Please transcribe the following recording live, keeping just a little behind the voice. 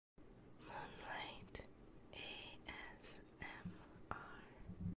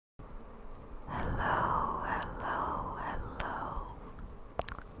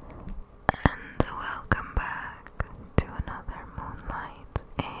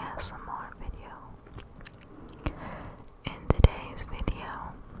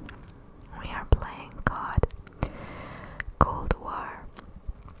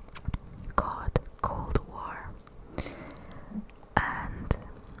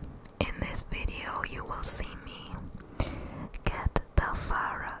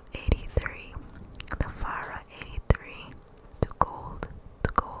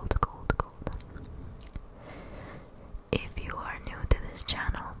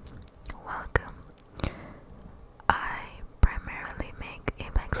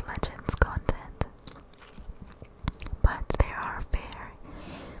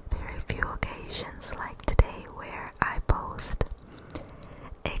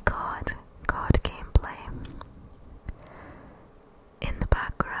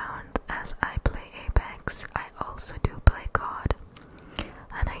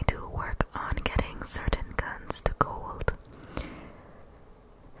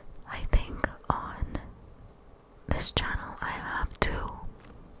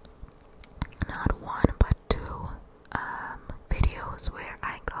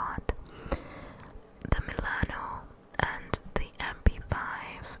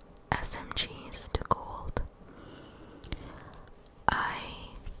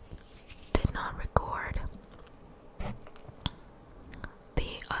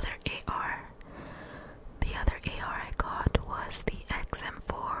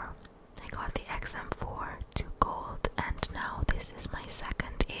Apex M4 to gold, and now this is my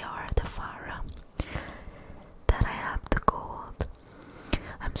second AR, the Fara, that I have to gold.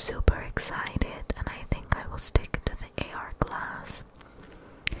 I'm super excited, and I think I will stick to the AR class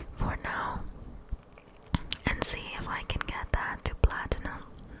for now and see if I can get that to platinum.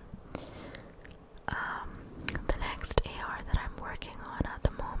 The next AR that I'm working on at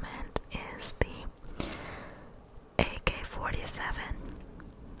the moment is the AK-47.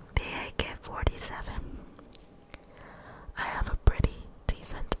 The AK-47. I have a pretty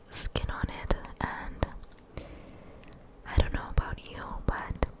decent skin on it, and I don't know about you,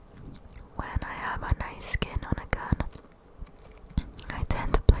 but when I have a nice skin on a gun, I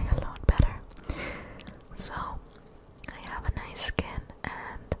tend to play a lot better. So I have a nice skin,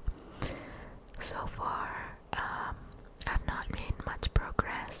 and so far I've not made much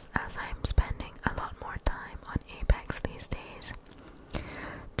progress, as I'm spending a lot more time on Apex these days,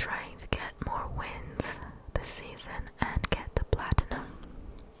 trying to get more wins this season and get to platinum.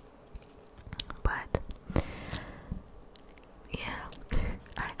 But yeah,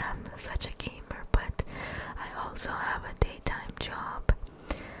 I am such a gamer, but I also have a daytime job,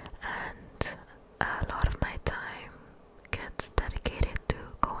 and a lot of my time gets dedicated to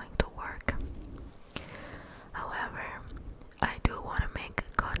going to work. However, I do want to make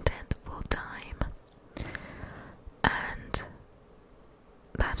content full time, and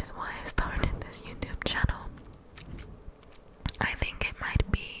that is why I started this YouTube channel. I think it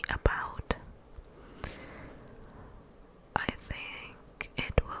might be about, I think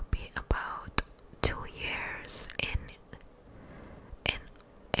it will be about 2 years in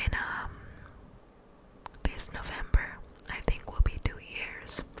this November. I think will be 2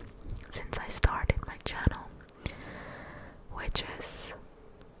 years since I started my channel, which is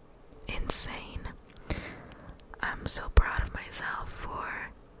insane. I'm so proud of myself for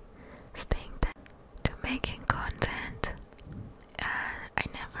staying to making content.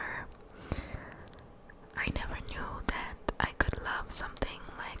 I never knew that I could love something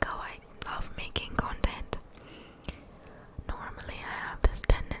like how I love making content. Normally I have this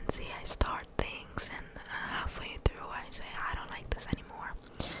tendency, I start things and halfway through I say I don't like this anymore.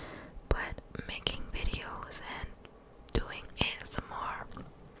 But making videos and doing ASMR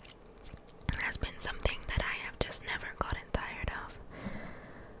has been something that I have just never gotten tired of,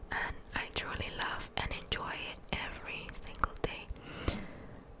 and I truly love and enjoy it every single day.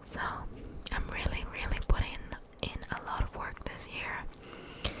 So I'm really putting in a lot of work this year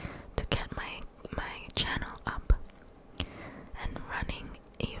to get my channel up and running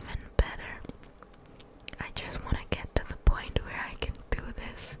even better. I just want to get to the point where I can do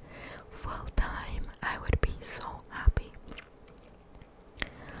this full time. I would be so happy.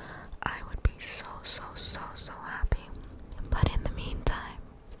 I would be so happy. But in the meantime,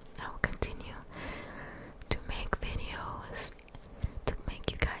 I will continue to make videos to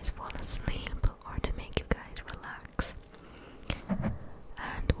make you guys fall asleep or to make you guys relax.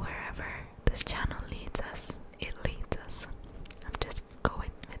 And wherever this channel leads us, it leads us. I'm just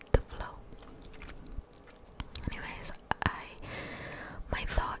going with the flow. Anyways, my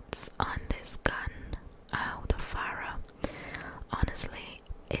thoughts on this gun, the Fara. Honestly,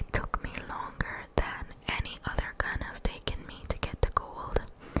 it took me longer than any other gun has taken me to get to gold.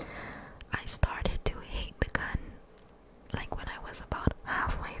 I started to hate the gun like when I was about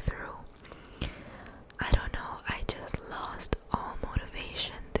halfway through. I don't know, I just lost all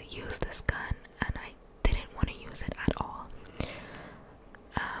motivation to use this gun, and I didn't want to use it at all.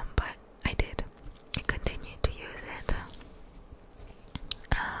 But I did. I continued to use it.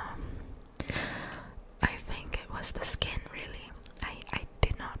 I think it was the skin, really. I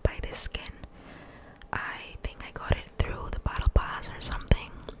did not buy this skin. I think I got it through the battle pass or something,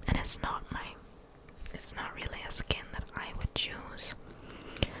 and it's not really a skin that I would choose.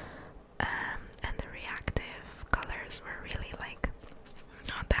 And the reactive colors were really like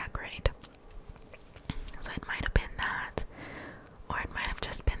not that great. So it might have been that, or it might have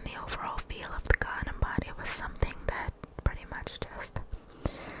just been the overall feel of the gun, but it was something that pretty much just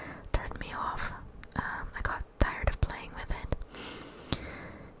turned me off. I got tired of playing with it.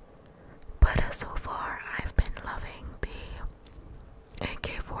 But so far, I've been loving the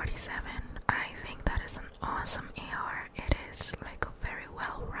AK-47. I think that is an awesome AR. It is like a very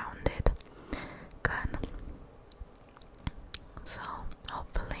well-rounded gun. So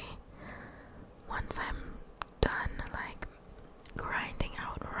hopefully, once I'm done like grinding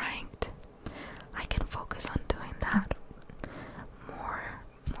out ranked, I can focus on doing that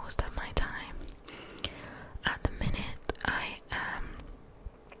most of my time. At the minute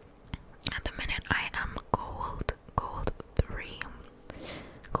I am gold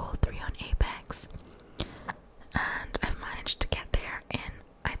 3 on Apex.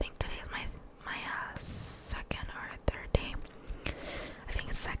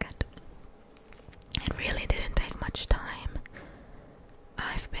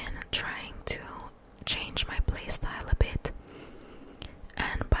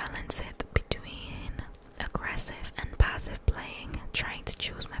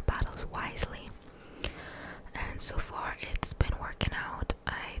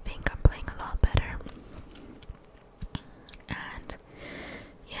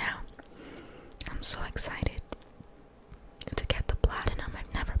 I'm so excited.